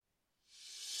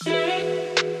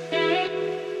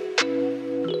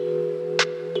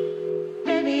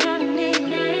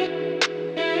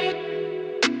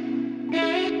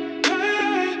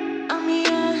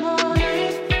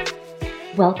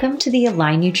Welcome to the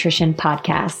Align Nutrition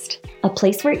Podcast, a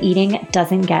place where eating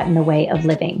doesn't get in the way of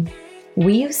living.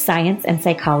 We use science and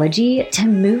psychology to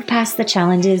move past the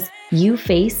challenges you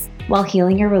face while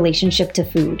healing your relationship to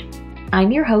food.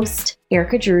 I'm your host,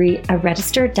 Erica Drury, a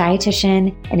registered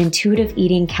dietitian and intuitive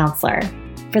eating counselor.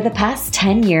 For the past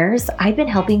 10 years, I've been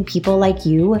helping people like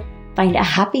you find a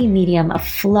happy medium of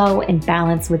flow and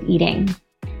balance with eating.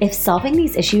 If solving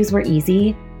these issues were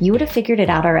easy, you would have figured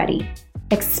it out already.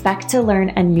 Expect to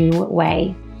learn a new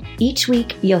way. Each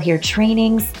week, you'll hear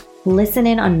trainings, listen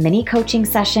in on mini coaching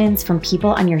sessions from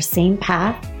people on your same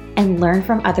path, and learn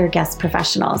from other guest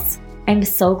professionals. I'm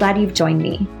so glad you've joined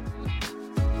me.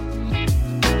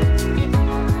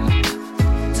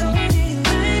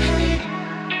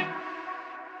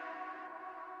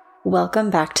 Welcome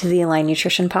back to the Align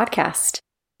Nutrition Podcast.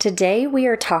 Today, we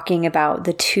are talking about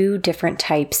the two different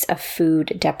types of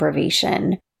food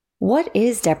deprivation. What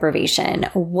is deprivation?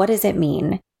 What does it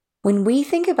mean? When we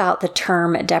think about the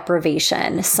term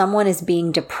deprivation, someone is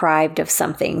being deprived of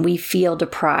something. We feel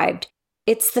deprived.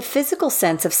 It's the physical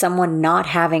sense of someone not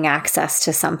having access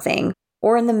to something,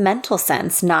 or in the mental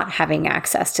sense, not having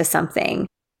access to something.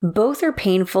 Both are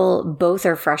painful, both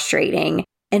are frustrating,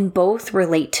 and both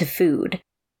relate to food.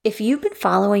 If you've been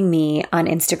following me on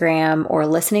Instagram or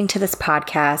listening to this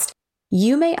podcast,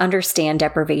 you may understand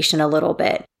deprivation a little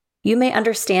bit. You may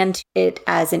understand it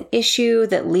as an issue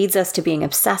that leads us to being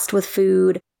obsessed with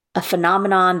food, a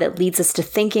phenomenon that leads us to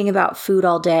thinking about food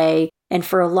all day, and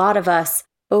for a lot of us,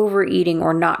 overeating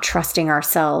or not trusting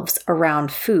ourselves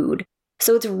around food.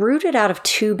 So it's rooted out of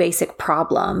two basic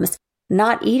problems,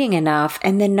 not eating enough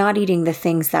and then not eating the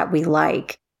things that we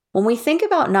like. When we think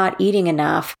about not eating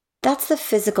enough, that's the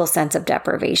physical sense of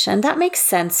deprivation. That makes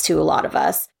sense to a lot of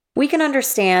us. We can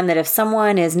understand that if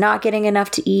someone is not getting enough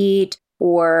to eat,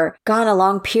 or gone a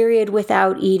long period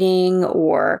without eating,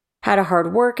 or had a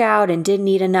hard workout and didn't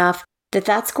eat enough,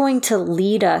 that's going to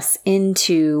lead us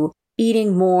into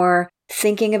eating more,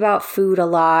 thinking about food a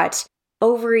lot,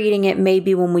 overeating it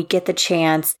maybe when we get the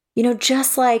chance,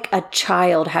 just like a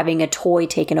child having a toy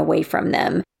taken away from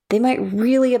them. They might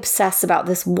really obsess about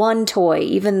this one toy,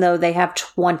 even though they have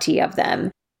 20 of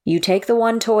them. You take the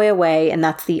one toy away, and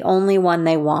that's the only one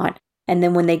they want. And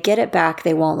then when they get it back,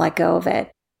 they won't let go of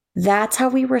it. That's how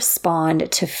we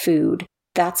respond to food.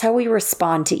 That's how we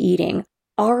respond to eating.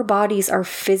 Our bodies are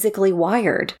physically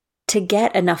wired to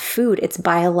get enough food. It's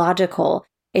biological.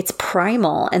 It's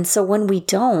primal. And so when we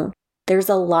don't, there's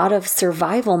a lot of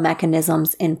survival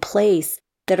mechanisms in place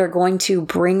that are going to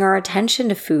bring our attention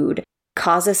to food,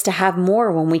 cause us to have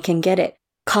more when we can get it,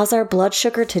 cause our blood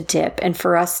sugar to dip, and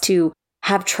for us to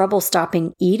have trouble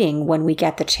stopping eating when we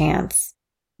get the chance.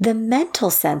 The mental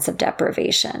sense of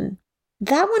deprivation.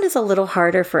 That one is a little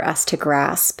harder for us to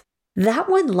grasp. That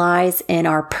one lies in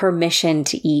our permission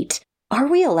to eat. Are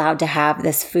we allowed to have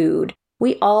this food?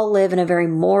 We all live in a very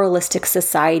moralistic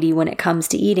society when it comes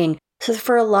to eating. So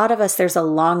for a lot of us, there's a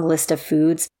long list of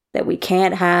foods that we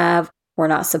can't have, we're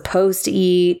not supposed to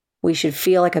eat, we should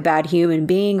feel like a bad human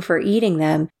being for eating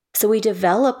them. So we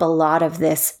develop a lot of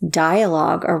this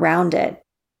dialogue around it.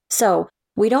 So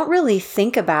we don't really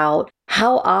think about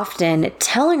how often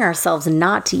telling ourselves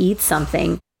not to eat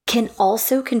something can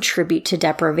also contribute to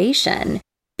deprivation.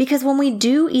 Because when we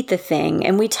do eat the thing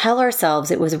and we tell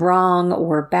ourselves it was wrong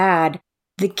or bad,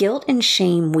 the guilt and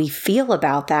shame we feel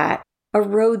about that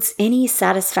erodes any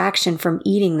satisfaction from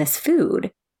eating this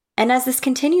food. And as this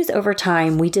continues over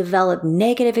time, we develop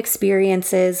negative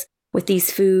experiences with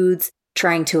these foods,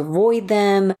 trying to avoid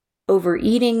them,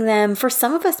 overeating them. For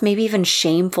some of us, maybe even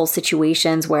shameful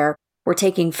situations where we're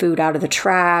taking food out of the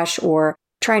trash or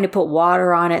trying to put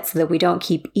water on it so that we don't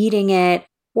keep eating it,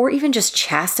 or even just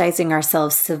chastising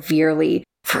ourselves severely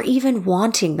for even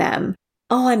wanting them.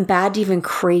 Oh, I'm bad to even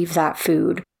crave that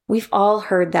food. We've all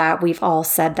heard that. We've all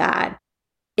said that.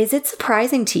 Is it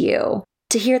surprising to you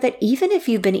to hear that even if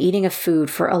you've been eating a food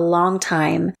for a long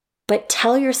time, but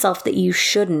tell yourself that you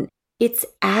shouldn't, it's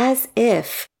as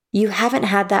if you haven't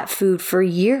had that food for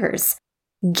years?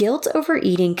 Guilt over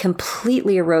eating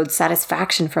completely erodes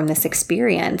satisfaction from this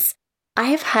experience. I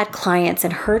have had clients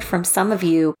and heard from some of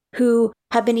you who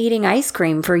have been eating ice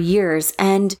cream for years,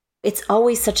 and it's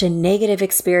always such a negative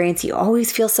experience. You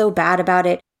always feel so bad about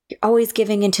it. You're always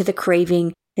giving into the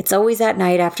craving. It's always at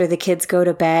night after the kids go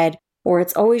to bed, or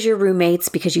it's always your roommates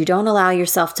because you don't allow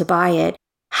yourself to buy it.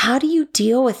 How do you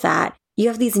deal with that? You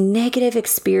have these negative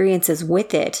experiences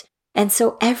with it. And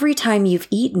so every time you've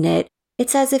eaten it,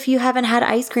 it's as if you haven't had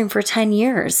ice cream for 10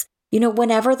 years.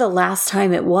 Whenever the last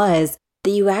time it was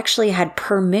that you actually had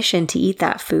permission to eat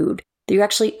that food, that you're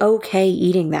actually okay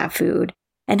eating that food.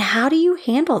 And how do you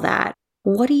handle that?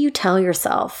 What do you tell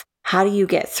yourself? How do you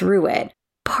get through it?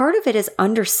 Part of it is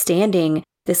understanding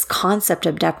this concept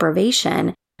of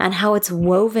deprivation and how it's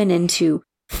woven into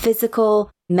physical,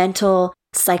 mental,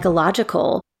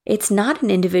 psychological. It's not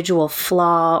an individual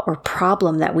flaw or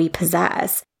problem that we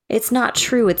possess. It's not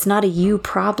true. It's not a you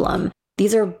problem.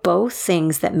 These are both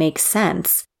things that make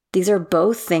sense. These are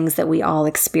both things that we all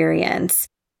experience.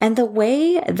 And the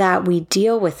way that we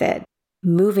deal with it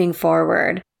moving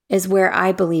forward is where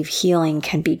I believe healing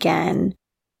can begin.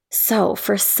 So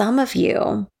for some of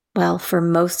you, well, for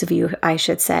most of you, I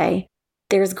should say,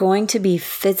 there's going to be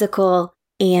physical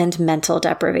and mental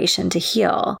deprivation to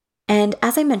heal. And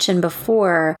as I mentioned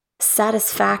before,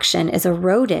 satisfaction is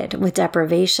eroded with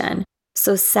deprivation.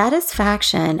 So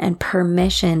satisfaction and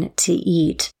permission to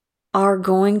eat are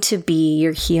going to be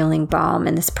your healing balm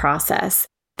in this process.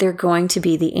 They're going to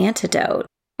be the antidote.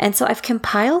 And so I've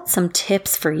compiled some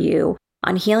tips for you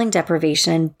on healing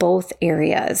deprivation in both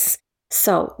areas.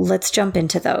 So let's jump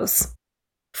into those.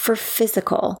 For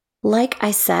physical, like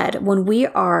I said, when we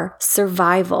are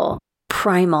survival,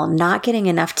 primal, not getting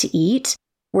enough to eat,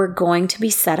 we're going to be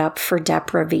set up for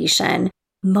deprivation.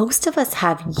 Most of us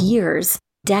have years,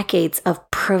 decades of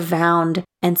profound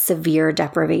and severe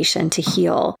deprivation to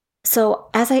heal. So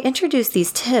as I introduce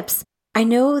these tips, I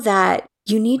know that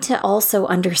you need to also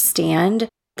understand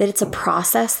that it's a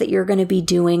process that you're going to be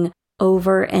doing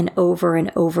over and over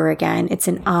and over again. It's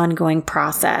an ongoing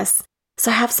process.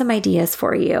 So I have some ideas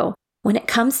for you. When it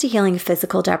comes to healing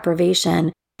physical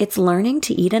deprivation, it's learning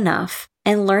to eat enough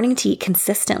and learning to eat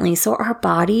consistently so our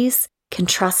bodies can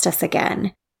trust us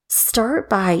again. Start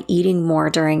by eating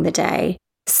more during the day.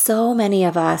 So many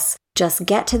of us just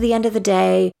get to the end of the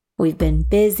day. We've been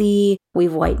busy.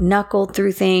 We've white-knuckled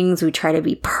through things. We try to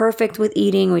be perfect with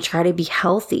eating. We try to be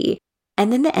healthy.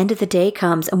 And then the end of the day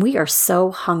comes and we are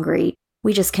so hungry.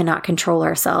 We just cannot control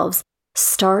ourselves.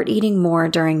 Start eating more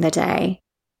during the day.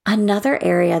 Another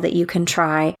area that you can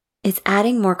try is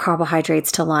adding more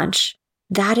carbohydrates to lunch.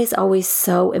 That is always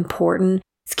so important.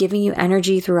 It's giving you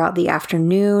energy throughout the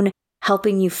afternoon,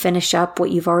 helping you finish up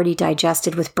what you've already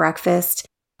digested with breakfast.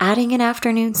 Adding an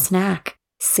afternoon snack,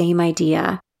 same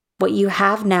idea. What you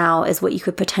have now is what you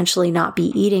could potentially not be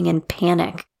eating in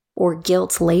panic or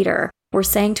guilt later. We're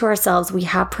saying to ourselves, we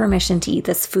have permission to eat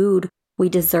this food we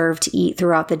deserve to eat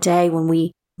throughout the day when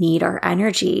we need our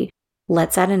energy.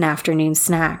 Let's add an afternoon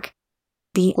snack.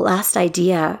 The last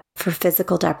idea for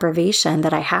physical deprivation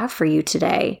that I have for you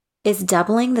today is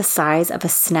doubling the size of a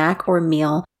snack or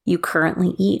meal you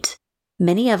currently eat.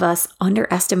 Many of us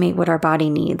underestimate what our body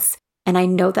needs, and I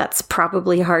know that's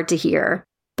probably hard to hear,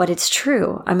 but it's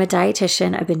true. I'm a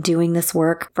dietitian. I've been doing this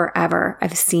work forever.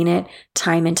 I've seen it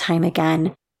time and time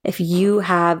again. If you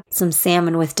have some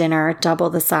salmon with dinner,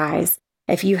 double the size.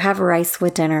 If you have rice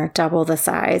with dinner, double the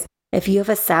size. If you have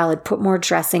a salad, put more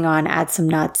dressing on, add some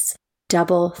nuts,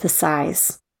 double the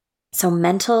size. So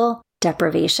mental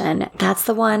deprivation, that's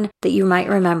the one that you might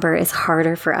remember is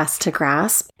harder for us to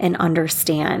grasp and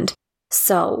understand.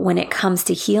 So when it comes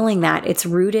to healing that, it's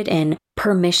rooted in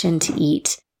permission to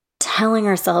eat, telling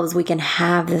ourselves we can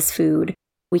have this food,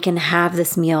 we can have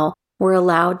this meal, we're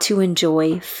allowed to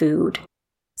enjoy food.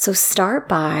 So start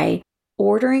by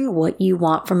ordering what you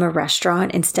want from a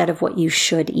restaurant instead of what you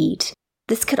should eat.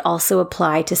 This could also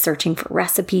apply to searching for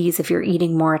recipes if you're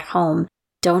eating more at home.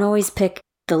 Don't always pick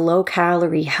the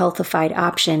low-calorie, healthified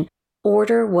option.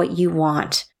 Order what you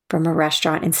want from a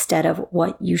restaurant instead of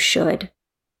what you should.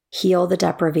 Heal the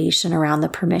deprivation around the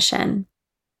permission.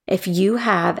 If you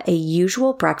have a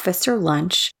usual breakfast or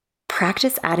lunch,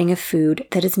 practice adding a food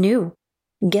that is new.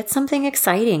 Get something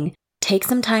exciting. Take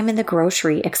some time in the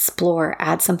grocery, explore,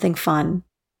 add something fun.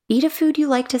 Eat a food you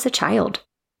liked as a child.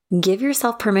 Give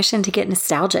yourself permission to get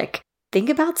nostalgic. Think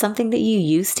about something that you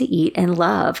used to eat and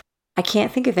love. I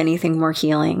can't think of anything more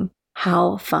healing.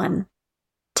 How fun.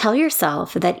 Tell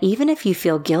yourself that even if you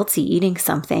feel guilty eating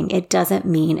something, it doesn't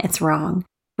mean it's wrong.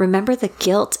 Remember, the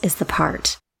guilt is the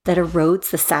part that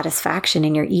erodes the satisfaction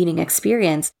in your eating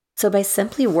experience. So by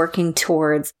simply working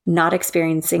towards not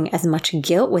experiencing as much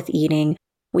guilt with eating,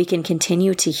 we can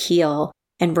continue to heal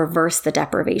and reverse the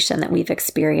deprivation that we've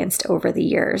experienced over the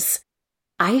years.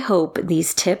 I hope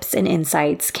these tips and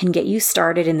insights can get you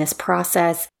started in this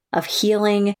process of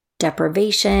healing,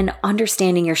 deprivation,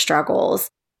 understanding your struggles.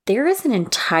 There is an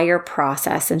entire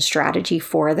process and strategy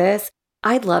for this.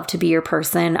 I'd love to be your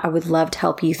person. I would love to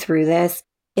help you through this.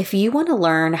 If you want to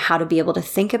learn how to be able to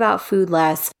think about food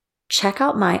less, check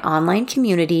out my online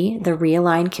community, the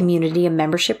Realign Community, a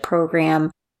membership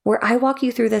program, where I walk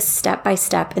you through this step by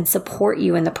step and support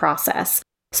you in the process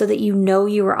so that you know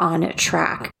you are on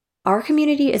track. Our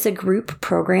community is a group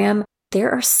program there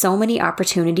are so many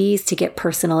opportunities to get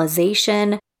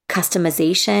personalization,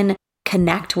 customization,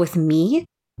 connect with me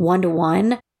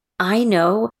one-to-one. I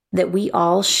know that we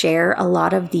all share a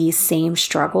lot of these same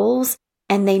struggles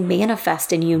and they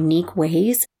manifest in unique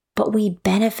ways, but we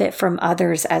benefit from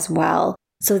others as well.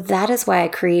 So that is why I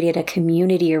created a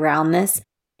community around this.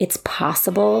 It's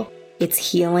possible,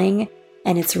 it's healing,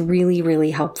 and it's really,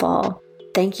 really helpful.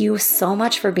 Thank you so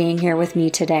much for being here with me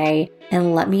today,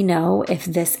 and let me know if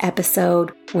this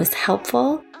episode was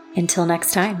helpful. Until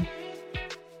next time.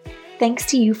 Thanks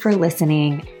to you for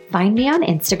listening. Find me on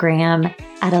Instagram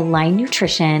at Align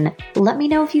Nutrition. Let me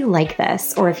know if you like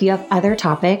this or if you have other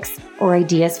topics or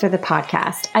ideas for the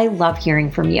podcast. I love hearing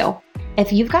from you.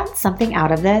 If you've gotten something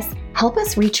out of this, help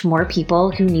us reach more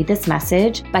people who need this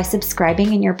message by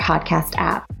subscribing in your podcast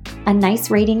app. A nice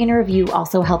rating and review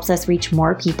also helps us reach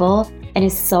more people and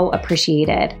is so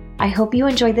appreciated. I hope you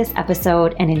enjoyed this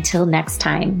episode, and until next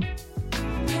time.